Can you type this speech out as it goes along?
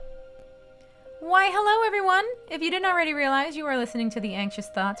Why, hello, everyone. If you didn't already realize, you are listening to the Anxious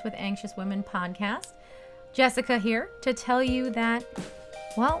Thoughts with Anxious Women podcast. Jessica here to tell you that,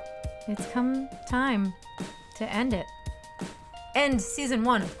 well, it's come time to end it. End season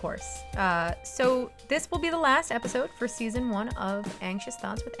 1, of course. So this will be the last episode for season 1 of Anxious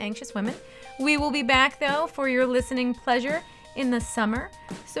Thoughts with Anxious Women. We will be back, though, for your listening pleasure in the summer.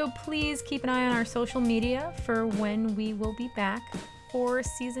 So please keep an eye on our social media for when we will be back for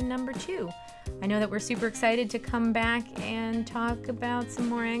season number 2. I know that we're super excited to come back and talk about some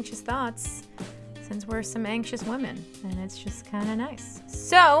more anxious thoughts since we're some anxious women, and it's just kind of nice.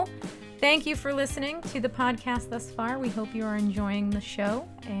 So, thank you for listening to the podcast thus far. We hope you are enjoying the show,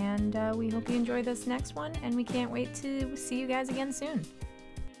 and we hope you enjoy this next one, and we can't wait to see you guys again soon.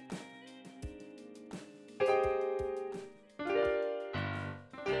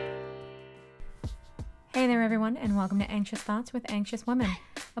 Hey there, everyone, and welcome to Anxious Thoughts with Anxious Women,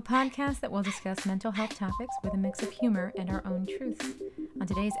 a podcast that will discuss mental health topics with a mix of humor and our own truths. On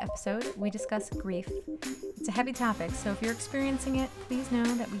today's episode, we discuss grief. It's a heavy topic, so if you're experiencing it, please know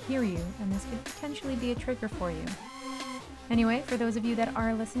that we hear you, and this could potentially be a trigger for you. Anyway, for those of you that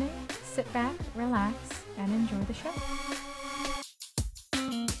are listening, sit back, relax, and enjoy the show.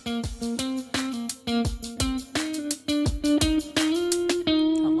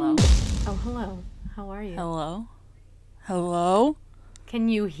 Hello. Oh, hello. How are you? Hello. Hello. Can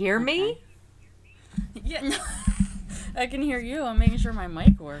you hear me? Yeah, no, I can hear you. I'm making sure my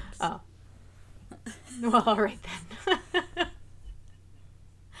mic works. Oh. Well, all right then. Okay.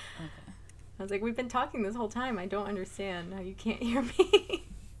 I was like, we've been talking this whole time. I don't understand how you can't hear me.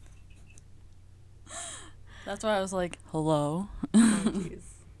 That's why I was like, hello. Oh, jeez.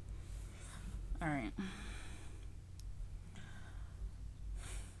 All right.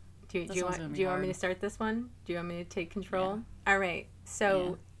 Do you This one's want gonna be me hard. to start this one? Do you want me to take control? Yeah. All right.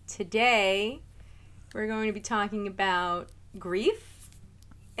 So today we're going to be talking about grief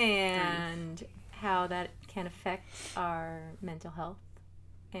and how that can affect our mental health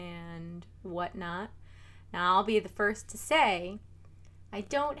and whatnot. Now, I'll be the first to say I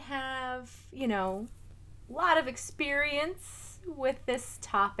don't have, a lot of experience with this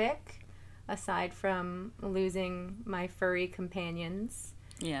topic aside from losing my furry companions.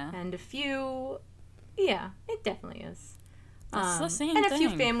 Yeah. And a few, it definitely is. It's the same and a few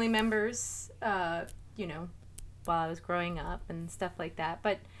thing. family members, while I was growing up and stuff like that.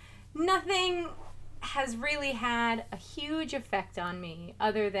 But nothing has really had a huge effect on me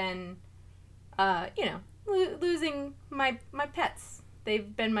other than, losing my pets.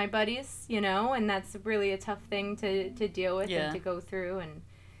 They've been my buddies, and that's really a tough thing to deal with and to go through. And,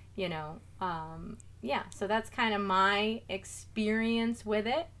 so that's kind of my experience with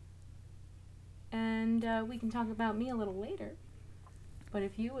it. And we can talk about me a little later. But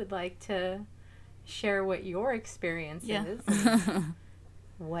if you would like to share what your experience is and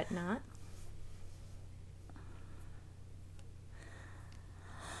whatnot.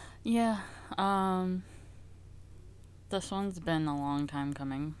 Yeah. This one's been a long time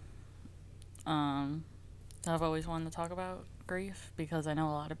coming. I've always wanted to talk about grief because I know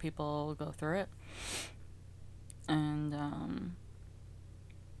a lot of people go through it. And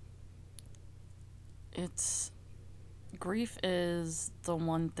grief is the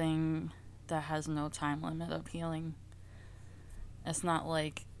one thing that has no time limit of healing. It's not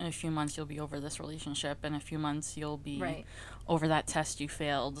like in a few months you'll be over this relationship, in a few months you'll be over that test you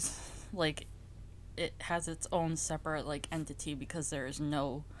failed. Like, it has its own separate entity because there is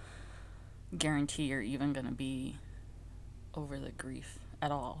no guarantee you're even going to be over the grief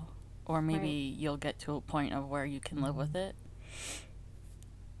at all. Or maybe you'll get to a point of where you can live with it.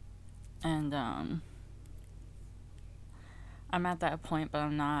 And I'm at that point, but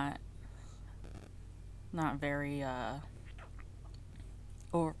I'm not very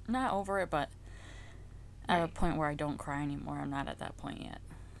not over it, but at a point where I don't cry anymore. I'm not at that point yet.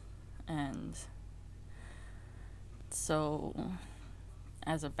 And so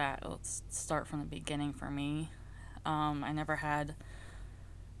let's start from the beginning for me. I never had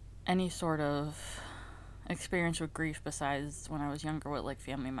any sort of experience with grief besides when I was younger with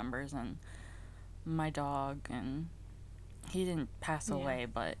family members and my dog, and he didn't pass away,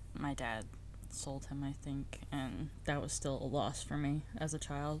 but my dad sold him, I think, and that was still a loss for me as a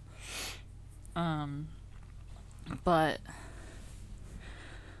child. But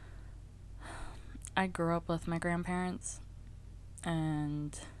I grew up with my grandparents,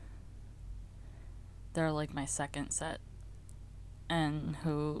 and they're my second set, and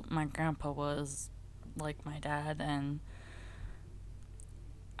who my grandpa was like my dad, and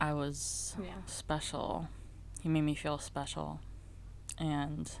I was special. He made me feel special,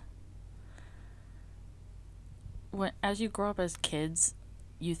 and as you grow up as kids,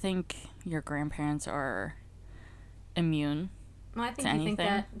 you think your grandparents are immune Well, I think to you anything. think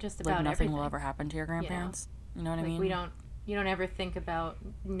that just about like nothing everything will ever happen to your grandparents. You know what I Like, mean? you don't ever think about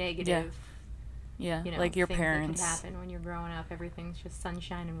negative. Yeah, You know, like your things parents. that could happen when you're growing up. Everything's just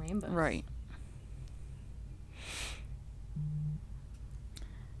sunshine and rainbows. Right.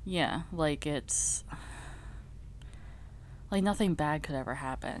 Yeah, like it's like nothing bad could ever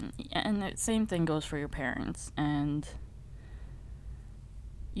happen. And the same thing goes for your parents. And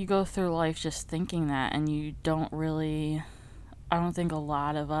you go through life just thinking that, and you don't really, I don't think a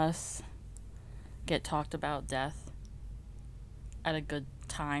lot of us get talked about death at a good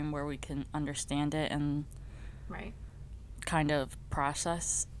time where we can understand it and right, kind of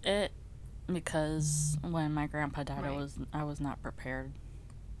process it, because when my grandpa died, right. I was not prepared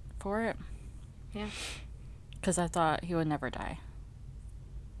for it. Yeah. Because I thought he would never die.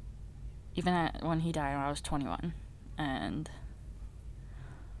 Even when he died, I was 21, and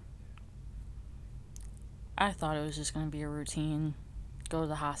I thought it was just going to be a routine, go to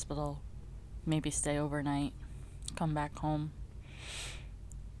the hospital, maybe stay overnight, come back home.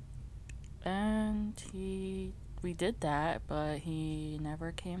 And we did that, but he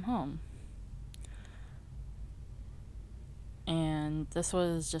never came home. And this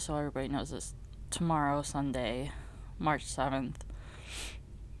was, just so everybody knows this, tomorrow, Sunday, March 7th,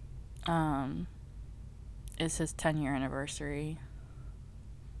 is his 10-year anniversary.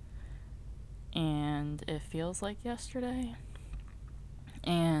 And it feels like yesterday.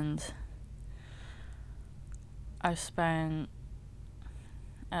 And I've spent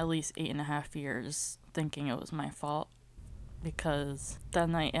at least 8.5 years thinking it was my fault, because that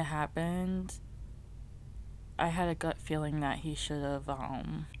night it happened, I had a gut feeling that he should have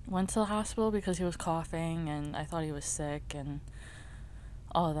went to the hospital because he was coughing, and I thought he was sick and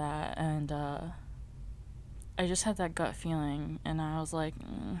all that, and I just had that gut feeling, and I was like,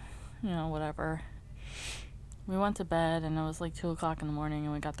 whatever. We went to bed, and it was like 2 o'clock in the morning,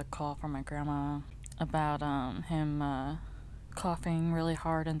 and we got the call from my grandma about him coughing really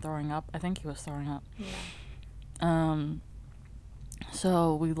hard and throwing up. I think he was throwing up. Yeah.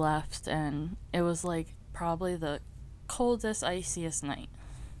 So we left, and it was like probably the coldest, iciest night.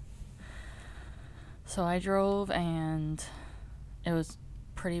 So I drove, and it was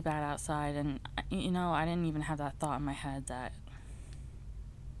pretty bad outside, and I didn't even have that thought in my head that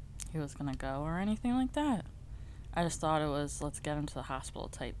he was gonna go or anything like that. I just thought it was, let's get him to the hospital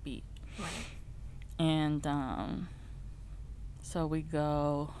type beat. Right. And so we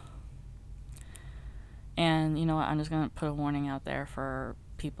go, and you know what, I'm just gonna put a warning out there for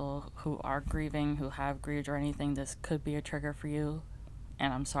people who are grieving, who have grieved or anything. This could be a trigger for you,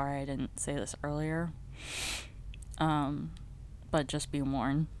 and I'm sorry I didn't say this earlier, but just be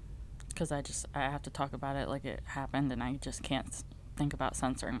warned, because I have to talk about it like it happened, and I just can't think about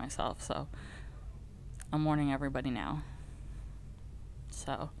censoring myself, so I'm warning everybody now.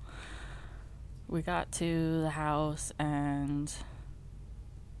 So we got to the house, and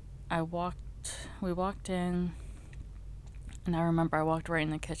we walked in, and I remember I walked right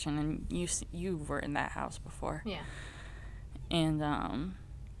in the kitchen, and you were in that house before. Yeah. And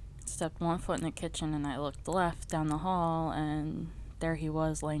stepped one foot in the kitchen, and I looked left down the hall, and there he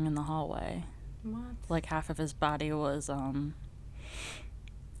was laying in the hallway. What? Like half of his body was in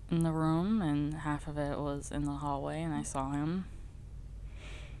the room, and half of it was in the hallway, and I saw him.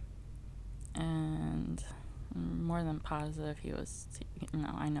 And more than positive, he was,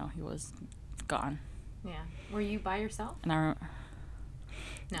 I know he was gone. Yeah. Were you by yourself? And No.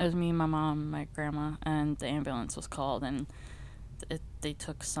 It was me, my mom, my grandma, and the ambulance was called, and they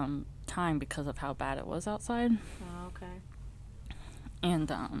took some time because of how bad it was outside. Oh, okay.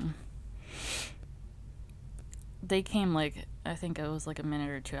 And they came, like, I think it was like a minute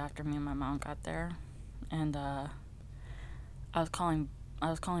or two after me and my mom got there, and I was calling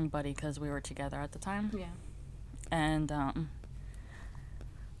Buddy because we were together at the time. Yeah. And I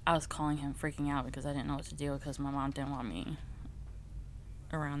was calling him, freaking out because I didn't know what to do, because my mom didn't want me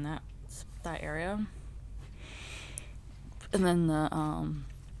around that area. And then the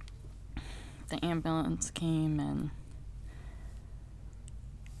ambulance came, and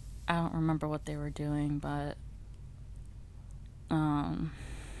I don't remember what they were doing, but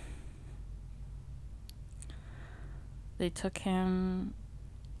they took him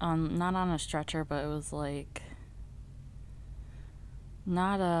not on a stretcher, but it was like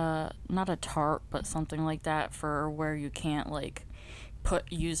not a tarp, but something like that, for where you can't like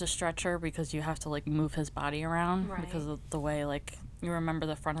use a stretcher, because you have to like move his body around. Right. Because of the way, like, you remember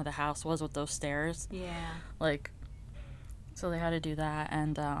the front of the house was with those stairs. Yeah. Like, so they had to do that,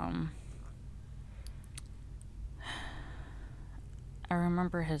 and I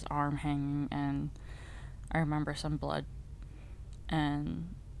remember his arm hanging, and I remember some blood,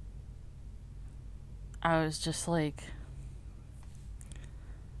 and I was just like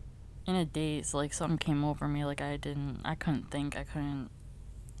in a daze. Like, something came over me. Like, I couldn't think. I couldn't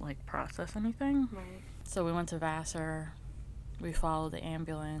like process anything. Right. So we went to Vassar. We followed the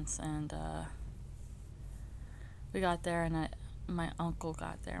ambulance, and we got there, and my uncle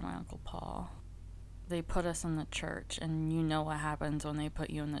got there, my Uncle Paul. They put us in the church, and you know what happens when they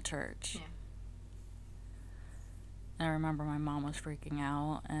put you in the church. Yeah. I remember my mom was freaking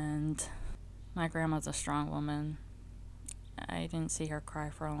out, and my grandma's a strong woman. I didn't see her cry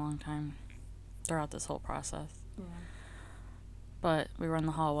for a long time throughout this whole process. Yeah. But we were in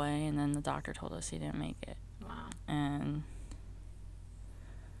the hallway, and then the doctor told us he didn't make it. Wow. And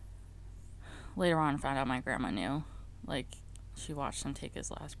later on, found out my grandma knew. Like, she watched him take his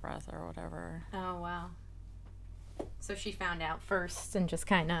last breath or whatever. Oh, wow. So she found out first and just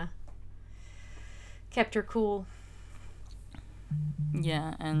kind of kept her cool.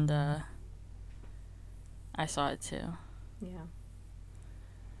 Yeah, and I saw it too. Yeah.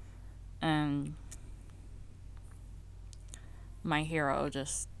 And my hero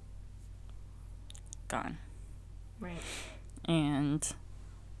just gone. Right. And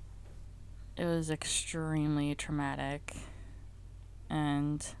it was extremely traumatic.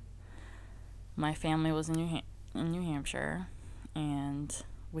 And my family was in New Hampshire, and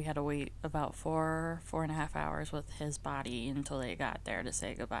we had to wait about 4.5 hours with his body until they got there to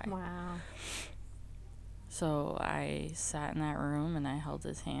say goodbye. Wow. So I sat in that room, and I held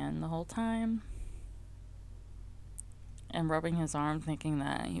his hand the whole time, and rubbing his arm, thinking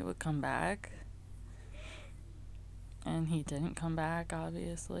that he would come back. And he didn't come back,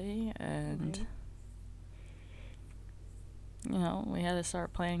 obviously, and Right. you know, we had to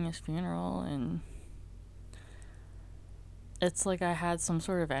start planning his funeral, and it's like I had some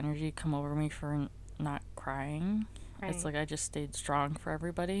sort of energy come over me for not crying. Right. It's like I just stayed strong for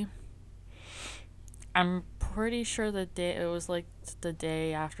everybody. I'm pretty sure it was like the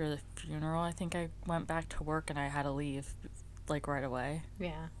day after the funeral, I think I went back to work and I had to leave, like, right away.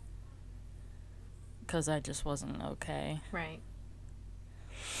 Yeah. Because I just wasn't okay. Right.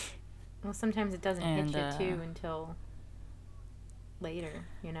 Well, sometimes it doesn't hit you too until later,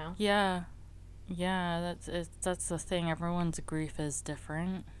 you know? Yeah. Yeah, that's the thing. Everyone's grief is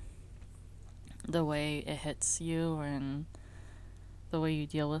different. The way it hits you and the way you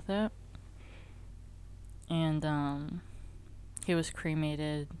deal with it. And he was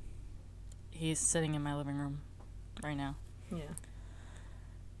cremated. He's sitting in my living room right now. Yeah.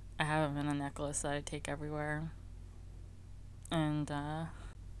 I have him in a necklace that I take everywhere. And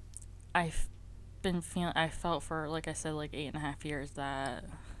I felt for, like I said, like 8.5 years that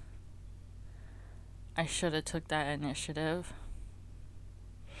I should have took that initiative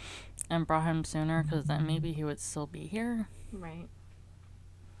and brought him sooner, because then maybe he would still be here. Right.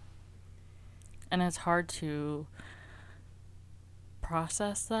 And it's hard to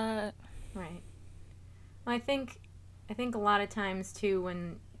process that. Right. Well, I think a lot of times too,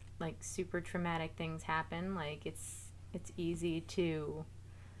 when like super traumatic things happen, like it's easy to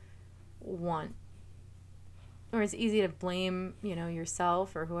it's easy to blame, you know,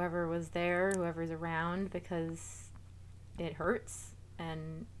 yourself or whoever was there, whoever's around, because it hurts,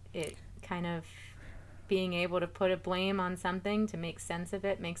 and it kind of being able to put a blame on something to make sense of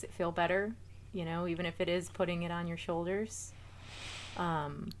it makes it feel better, you know, even if it is putting it on your shoulders.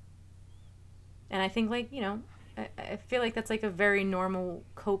 And I think, like, you know, I feel like that's like a very normal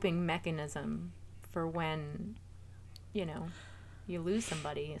coping mechanism for when, you know, you lose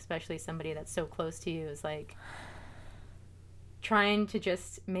somebody, especially somebody that's so close to you, is like trying to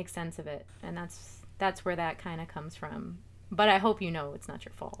just make sense of it. And that's where that kind of comes from. But I hope you know it's not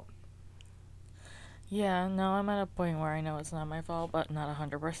your fault. Yeah, no, I'm at a point where I know it's not my fault, but not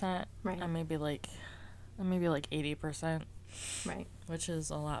 100%. Right. I'm maybe like 80%. Right. Which is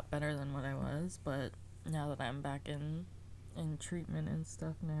a lot better than what I was, but now that I'm back in treatment and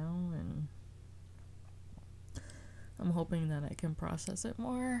stuff now, and I'm hoping that I can process it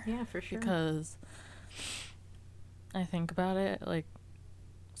more. Yeah, for sure. Because I think about it, like,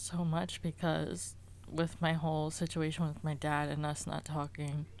 so much, because with my whole situation with my dad and us not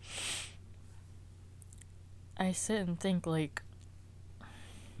talking, I sit and think, like,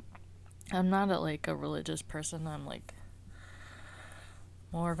 I'm not a religious person. I'm, like,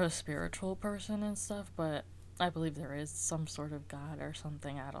 more of a spiritual person and stuff, but I believe there is some sort of God or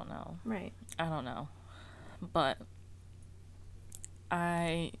something. I don't know. Right. I don't know. But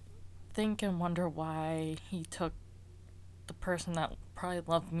I think and wonder why he took the person that probably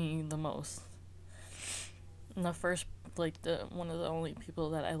loved me the most And the first, like, one of the only people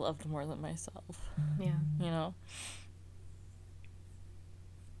that I loved more than myself. Yeah. You know?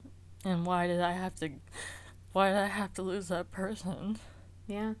 And why did I have to lose that person?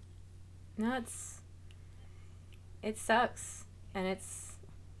 Yeah. No, it sucks. And it's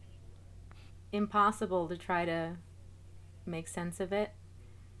impossible to try to make sense of it.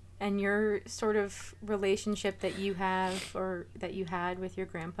 And your sort of relationship that you have or that you had with your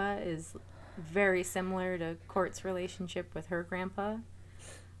grandpa is very similar to Court's relationship with her grandpa.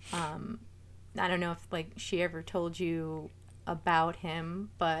 I don't know if like she ever told you about him,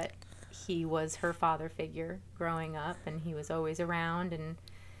 but he was her father figure growing up, and he was always around and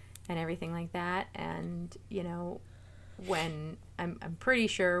everything like that. And you know, when I'm pretty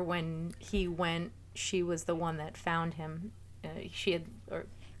sure when he went, she was the one that found him.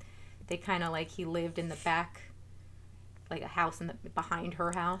 They kind of like he lived in the back, like a house behind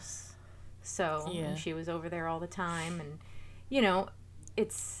her house. So Yeah. And she was over there all the time, and you know,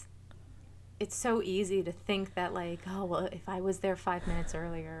 it's so easy to think that like, oh well, if I was there 5 minutes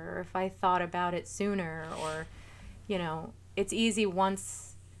earlier, or if I thought about it sooner, or you know, it's easy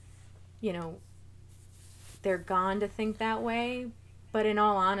once, you know, they're gone to think that way. But in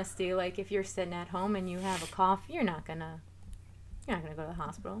all honesty, like if you're sitting at home and you have a cough, you're not gonna go to the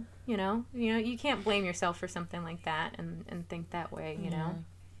hospital, you know, you can't blame yourself for something like that and think that way, you know.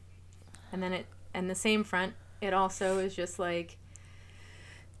 And then the same front, it also is just like,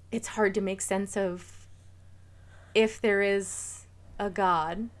 it's hard to make sense of if there is a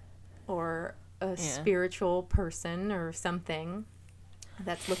God or a spiritual person or something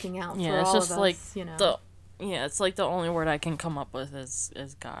that's looking out for all of us, like you know. It's like the only word I can come up with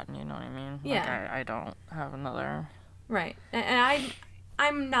is God, you know what I mean? Yeah. Like I don't have another. Right. And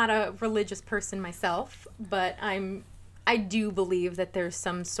I'm not a religious person myself, but I do believe that there's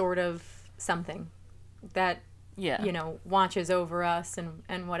some sort of something that, you know, watches over us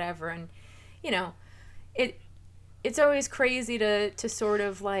and whatever. And, you know, it's always crazy to sort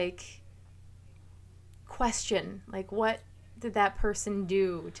of like question, like, what did that person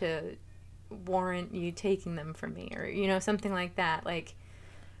do to warrant you taking them from me, or, you know, something like that. Like,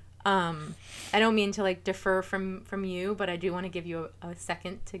 I don't mean to like defer from you, but I do want to give you a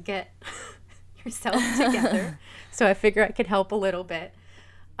second to get yourself together. So I figure I could help a little bit.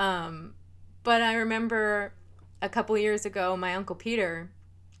 But I remember a couple years ago, my Uncle Peter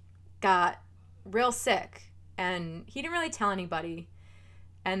got real sick, and he didn't really tell anybody.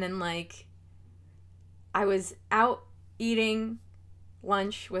 And then like I was out eating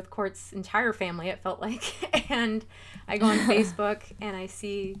lunch with Court's entire family, it felt like, and I go on Facebook and I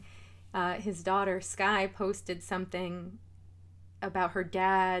see his daughter Sky posted something about her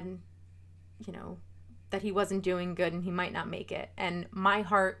dad, you know, that he wasn't doing good and he might not make it. And my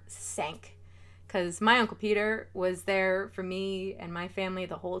heart sank, because my Uncle Peter was there for me and my family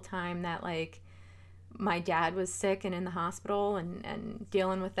the whole time that like my dad was sick and in the hospital and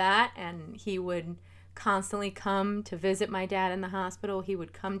dealing with that. And he would constantly come to visit my dad in the hospital. He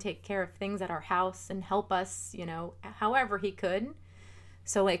would come take care of things at our house and help us, you know, however he could.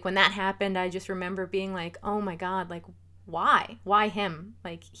 So like when that happened, I just remember being like, oh my God, like why him?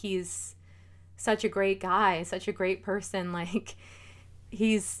 Like he's such a great guy, such a great person. Like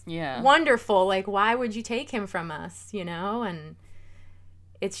he's wonderful. Like why would you take him from us, you know? And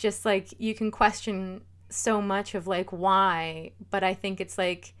it's just like you can question so much of like why, but I think it's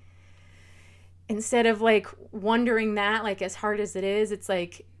like instead of like wondering that, like as hard as it is, it's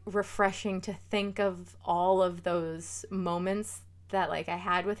like refreshing to think of all of those moments that like I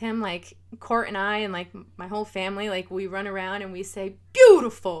had with him. Like Court and I and like my whole family, like we run around and we say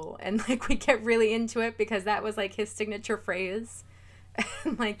beautiful, and like we get really into it because that was like his signature phrase.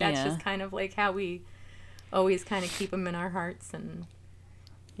 And like that's just kind of like how we always kind of keep him in our hearts and,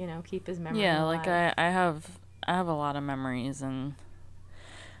 you know, keep his memory alive. Like I have a lot of memories and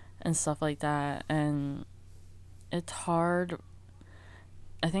stuff like that, and it's hard.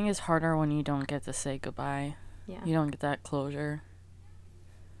 I think it's harder when you don't get to say goodbye. Yeah. You don't get that closure.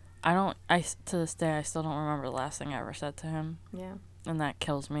 To this day, I still don't remember the last thing I ever said to him. Yeah. And that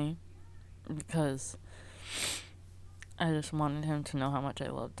kills me, because I just wanted him to know how much I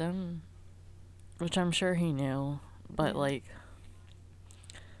loved him, which I'm sure he knew, but like,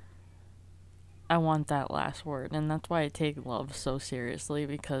 I want that last word, and that's why I take love so seriously,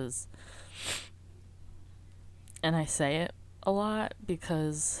 because, and I say it a lot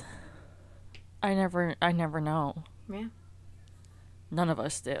because I never know. Yeah. None of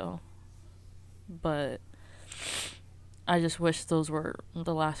us do. But I just wish those were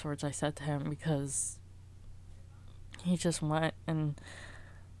the last words I said to him, because he just went, and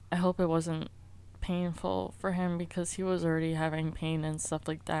I hope it wasn't painful for him because he was already having pain and stuff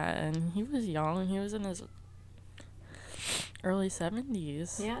like that, and he was young. He was in his early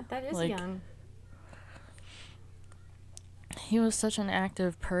 70s. Yeah, that is like, young. He was such an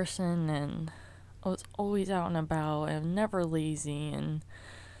active person and was always out and about and never lazy and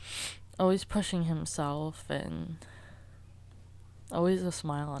always pushing himself and always a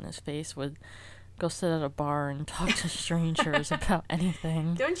smile on his face. Would go sit at a bar and talk to strangers about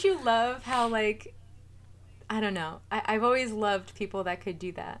anything. Don't you love how, like, I don't know. I've always loved people that could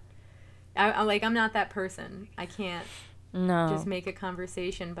do that. I'm not that person. I can't just make a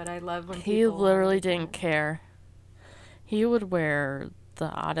conversation, but I love when he literally didn't care. He would wear the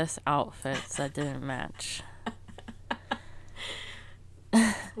oddest outfits that didn't match.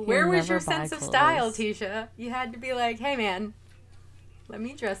 Where was your sense of style, Tisha? You had to be like, hey, man, let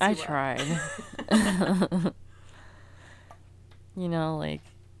me dress you up. I tried. You know, like,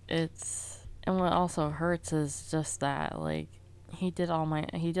 it's... And what also hurts is just that, like, he did a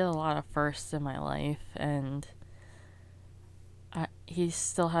lot of firsts in my life, and he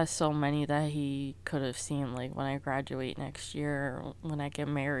still has so many that he could have seen, like, when I graduate next year, when I get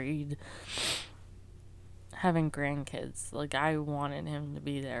married, having grandkids. Like, I wanted him to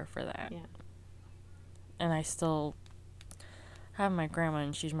be there for that. Yeah. And I still have my grandma,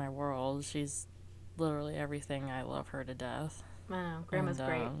 and she's my world. She's literally everything. I love her to death. I know. Grandma's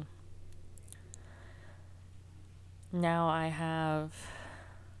great. Now I have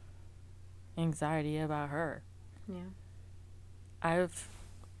anxiety about her. Yeah. I've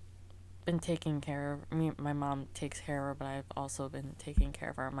been taking care of me. My mom takes care of her, but I've also been taking care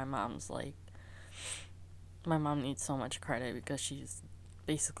of her. My mom needs so much credit because she's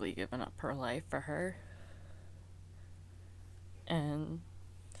basically given up her life for her. And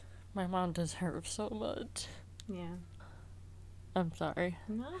my mom deserves so much. Yeah. I'm sorry.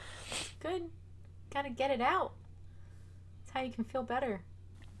 No, good. Gotta get it out. That's how you can feel better.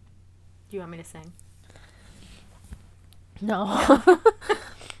 Do you want me to sing? No. I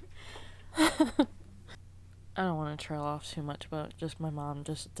don't want to trail off too much, but just my mom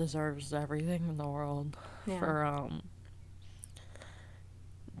just deserves everything in the world for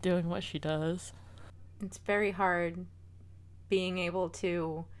doing what she does. It's very hard being able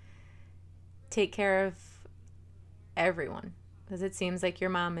to take care of everyone, because it seems like your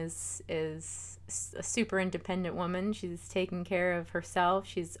mom is a super independent woman. She's taking care of herself.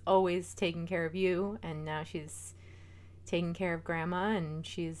 She's always taking care of you, and now she's taking care of grandma, and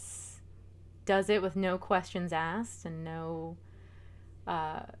does it with no questions asked and no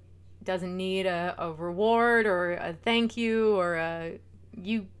doesn't need a reward or a thank you or a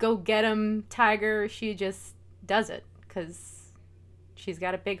you go get 'em tiger. She just does it because she's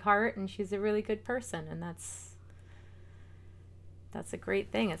got a big heart and she's a really good person, and that's a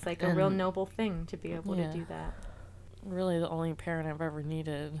great thing. It's like a real noble thing to be able to do that. Really the only parent I've ever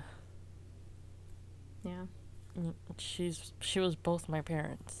needed. Yeah. She was both my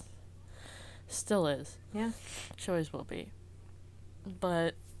parents. Still is. Yeah. She always will be.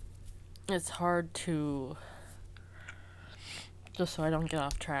 But it's hard to, just so I don't get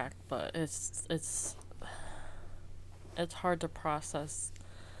off track, but it's hard to process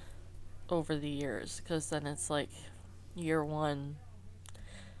over the years, because then it's like year one,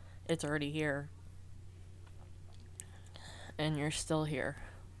 it's already here, and you're still here.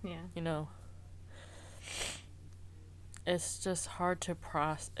 Yeah. You know? It's just hard to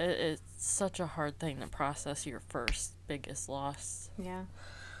process. It's such a hard thing to process your first biggest loss. Yeah.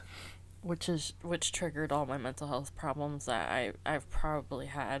 Which triggered all my mental health problems that I've probably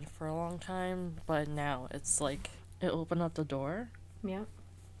had for a long time, but now it's like it opened up the door. Yeah.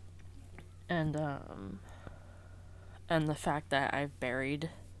 And the fact that I've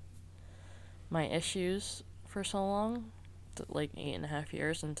buried my issues for so long, like 8.5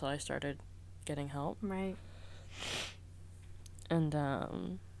 years until I started getting help. Right. And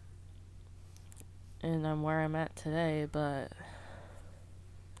I'm where I'm at today, but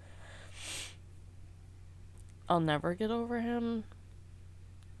I'll never get over him.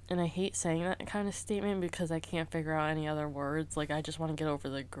 And I hate saying that kind of statement because I can't figure out any other words. Like, I just want to get over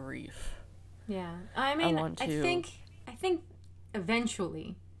the grief. Yeah. I mean, I think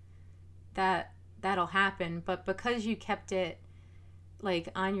eventually that'll happen, but because you kept it like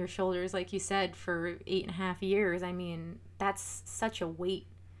on your shoulders, like you said, for 8.5 years, I mean, that's such a weight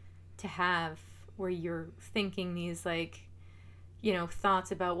to have, where you're thinking these, like, you know,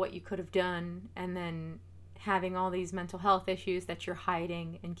 thoughts about what you could have done, and then having all these mental health issues that you're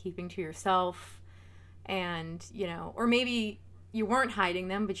hiding and keeping to yourself. And, you know, or maybe you weren't hiding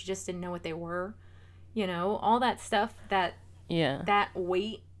them, but you just didn't know what they were, you know, all that stuff, that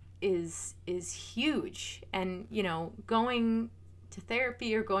weight is huge. And, you know, going to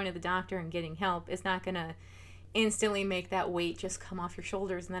therapy or going to the doctor and getting help is not going to instantly make that weight just come off your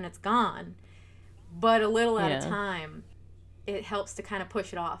shoulders and then it's gone. But a little at a time, it helps to kind of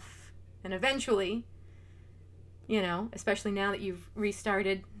push it off. And eventually, you know, especially now that you've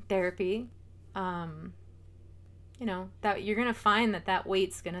restarted therapy, you know, that you're going to find that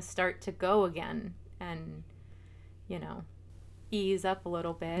weight's going to start to go again and, you know, ease up a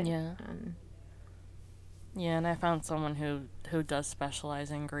little bit. Yeah. And I found someone who does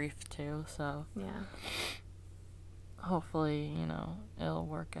specialize in grief too, so yeah. Hopefully, you know, it'll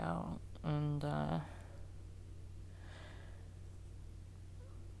work out. And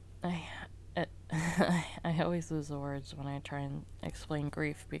I always lose the words when I try and explain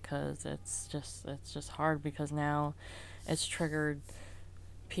grief, because it's just hard, because now it's triggered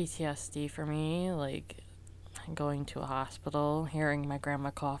PTSD for me, like going to a hospital, hearing my grandma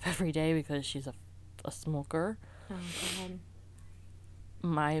cough every day because she's a smoker. Oh,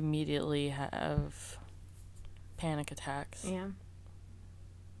 God. I immediately have panic attacks. Yeah.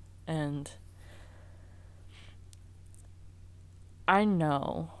 And I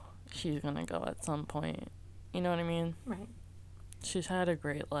know she's gonna go at some point. You know what I mean? Right. She's had a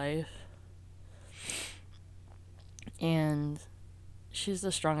great life. And she's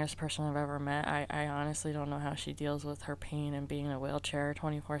the strongest person I've ever met. I honestly don't know how she deals with her pain and being in a wheelchair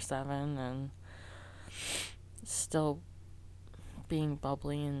 24/7 and still being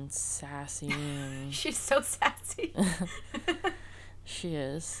bubbly and sassy. And she's so sassy. She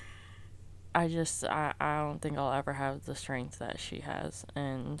is. I don't think I'll ever have the strength that she has.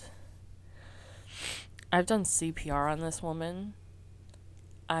 And I've done CPR on this woman.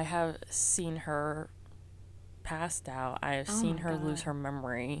 I have seen her passed out. I have seen her lose her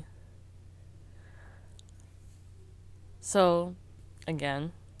memory. So,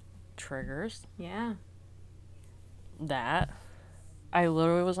 again, triggers. Yeah. That. I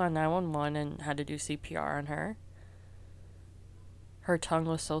literally was on 911 and had to do CPR on her. Her tongue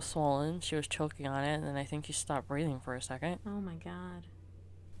was so swollen, she was choking on it, and then I think she stopped breathing for a second. Oh my God.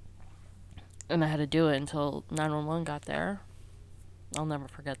 And I had to do it until 911 got there. I'll never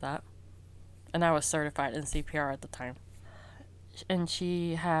forget that. And I was certified in CPR at the time. And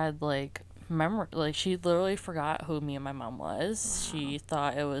she had, like, memory. Like, she literally forgot who me and my mom was. Wow. She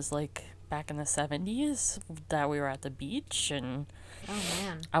thought it was, like, back in the 70s that we were at the beach, and oh,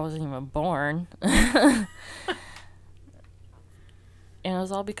 man. I wasn't even born. And it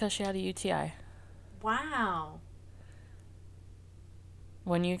was all because she had a UTI. Wow.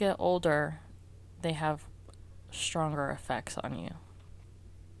 When you get older, they have stronger effects on you.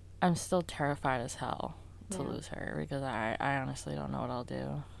 I'm still terrified as hell to lose her, because I honestly don't know what I'll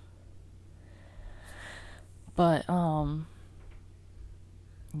do. But,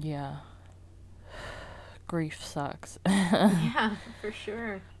 yeah. Grief sucks. Yeah, for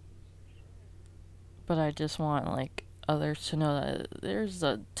sure. But I just want, like, others to know that there's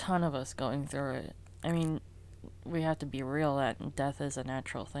a ton of us going through it. I mean, we have to be real that death is a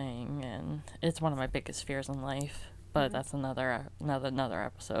natural thing, and it's one of my biggest fears in life. But that's another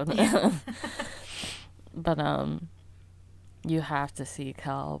episode. Yeah. But you have to seek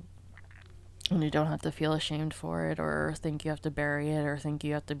help, and you don't have to feel ashamed for it, or think you have to bury it, or think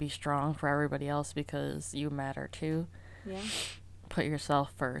you have to be strong for everybody else, because you matter too. Yeah. Put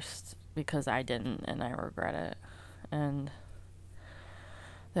yourself first, because I didn't, and I regret it. And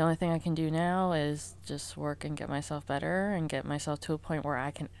the only thing I can do now is just work and get myself better, and get myself to a point where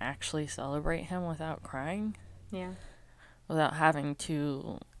I can actually celebrate him without crying. Yeah. Without having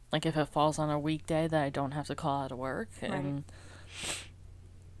to, like, if it falls on a weekday, that I don't have to call out of work. Right. And,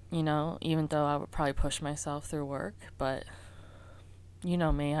 you know, even though I would probably push myself through work, but you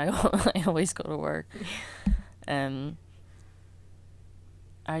know me, I always go to work. And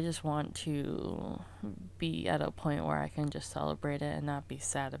I just want to be at a point where I can just celebrate it and not be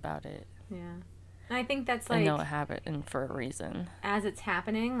sad about it. Yeah. And I think that's, like, I know it happened for a reason. As it's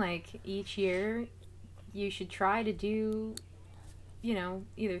happening, like, each year, you should try to do, you know,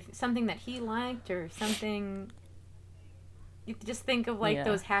 either something that he liked or something. You just think of, like,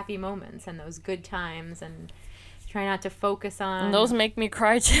 those happy moments and those good times, and try not to focus on. And those make me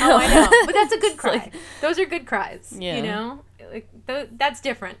cry too. Oh, I know, but that's a good cry. Like, those are good cries. Yeah. You know, like that's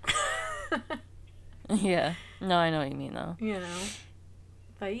different. Yeah. No, I know what you mean though. You know,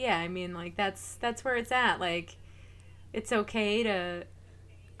 but yeah, I mean, like, that's where it's at. Like, it's okay to.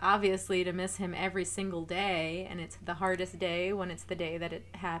 Obviously, to miss him every single day, and it's the hardest day when it's the day that it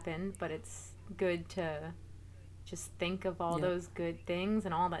happened, but it's good to just think of all those good things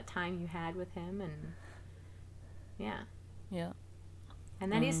and all that time you had with him, and yeah.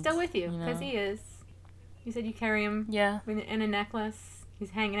 And then he's still with you, because he is. You said you carry him in a necklace.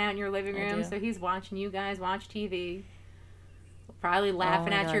 He's hanging out in your living room, so he's watching you guys watch TV. Probably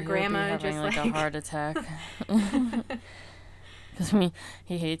laughing at your grandma, just like a heart attack. Because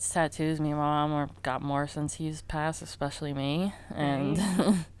he hates tattoos. Me and my mom got more since he's passed, especially me. And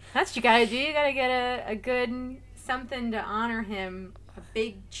that's what you gotta do. You gotta get a good something to honor him. A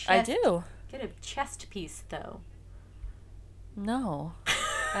big chest. I do. Get a chest piece, though. No.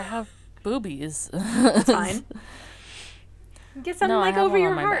 I have boobies. That's fine. Get something over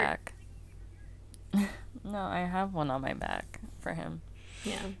your heart. Back. No, I have one on my back for him.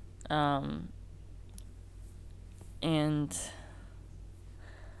 Yeah. And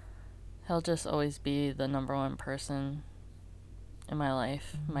he'll just always be the number one person in my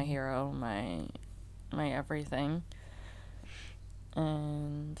life, my hero, my everything.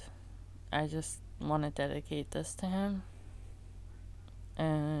 And I just want to dedicate this to him.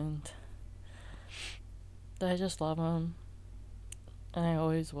 And I just love him. And I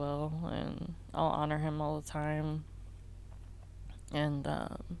always will. And I'll honor him all the time. And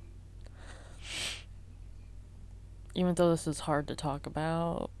even though this is hard to talk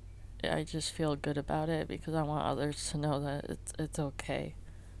about, I just feel good about it because I want others to know that it's okay.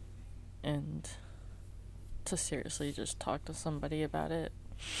 And to seriously just talk to somebody about it.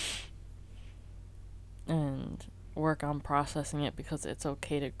 And work on processing it, because it's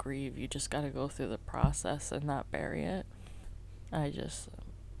okay to grieve. You just gotta go through the process and not bury it. I just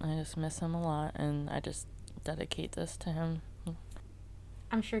miss him a lot, and I just dedicate this to him.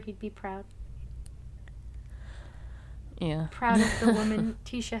 I'm sure he'd be proud. Yeah. Proud of the woman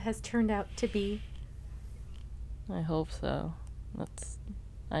Tisha has turned out to be. I hope so.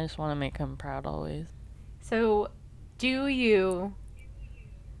 I just want to make him proud always. So, do you,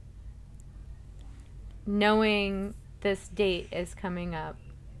 knowing this date is coming up,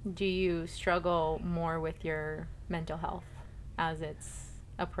 do you struggle more with your mental health as it's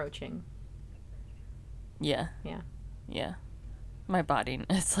approaching? Yeah. Yeah. Yeah.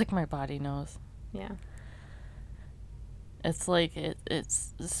 It's like my body knows. Yeah. It's like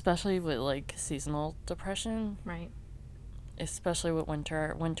it's especially with like seasonal depression. Right. Especially with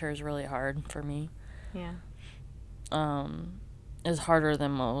winter. Winter is really hard for me. Yeah. Is harder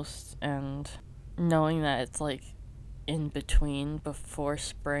than most, and knowing that it's like in between before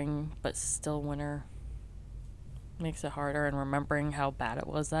spring but still winter makes it harder, and remembering how bad it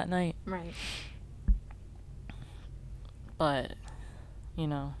was that night. Right. But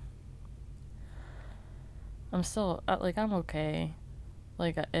I'm still I'm okay.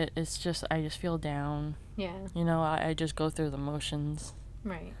 Like it's just I just feel down. Yeah. I just go through the motions.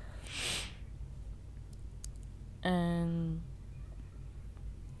 Right. And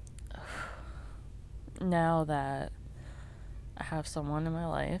now that I have someone in my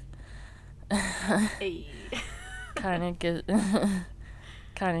life, hey. kind of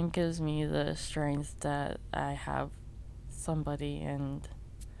gives me the strength that I have somebody, and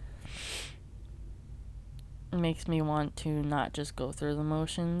makes me want to not just go through the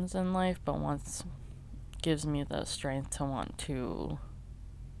motions in life, but gives me the strength to want to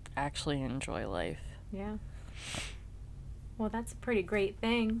actually enjoy life. Yeah. Well, that's a pretty great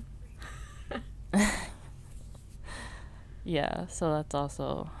thing. Yeah, so that's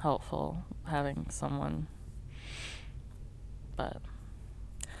also helpful, having someone. But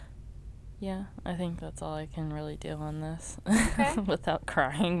yeah, I think that's all I can really do on this. Okay. Without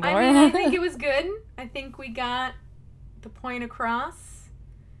crying more. I mean, I think it was good. I think we got the point across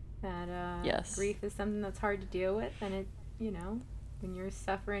that yes. Grief is something that's hard to deal with, and it, when you're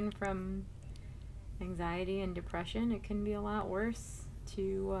suffering from anxiety and depression, it can be a lot worse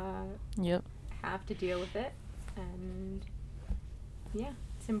to have to deal with it. And yeah,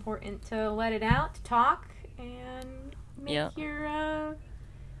 it's important to let it out, to talk, and make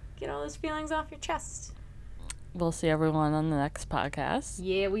get all those feelings off your chest. We'll see everyone on the next podcast.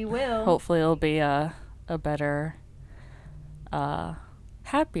 Yeah, we will. Hopefully it'll be a better,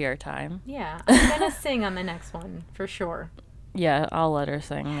 happier time. Yeah, I'm gonna sing on the next one for sure. Yeah, I'll let her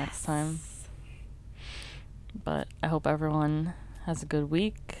sing next time. But I hope everyone has a good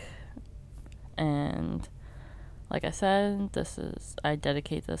week. And like I said, I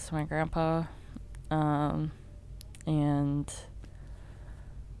dedicate this to my grandpa. And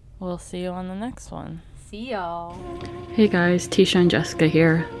we'll see you on the next one. See y'all. Hey guys, Tisha and Jessica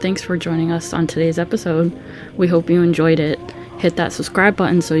here. Thanks for joining us on today's episode. We hope you enjoyed it. Hit that subscribe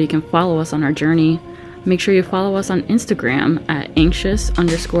button so you can follow us on our journey. Make sure you follow us on Instagram at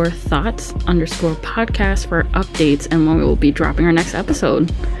anxious_thoughts_podcast for updates and when we will be dropping our next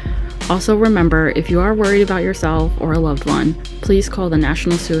episode. Also remember, if you are worried about yourself or a loved one, please call the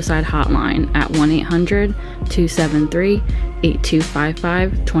National Suicide Hotline at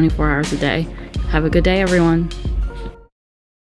 1-800-273-8255 24 hours a day. Have a good day, everyone.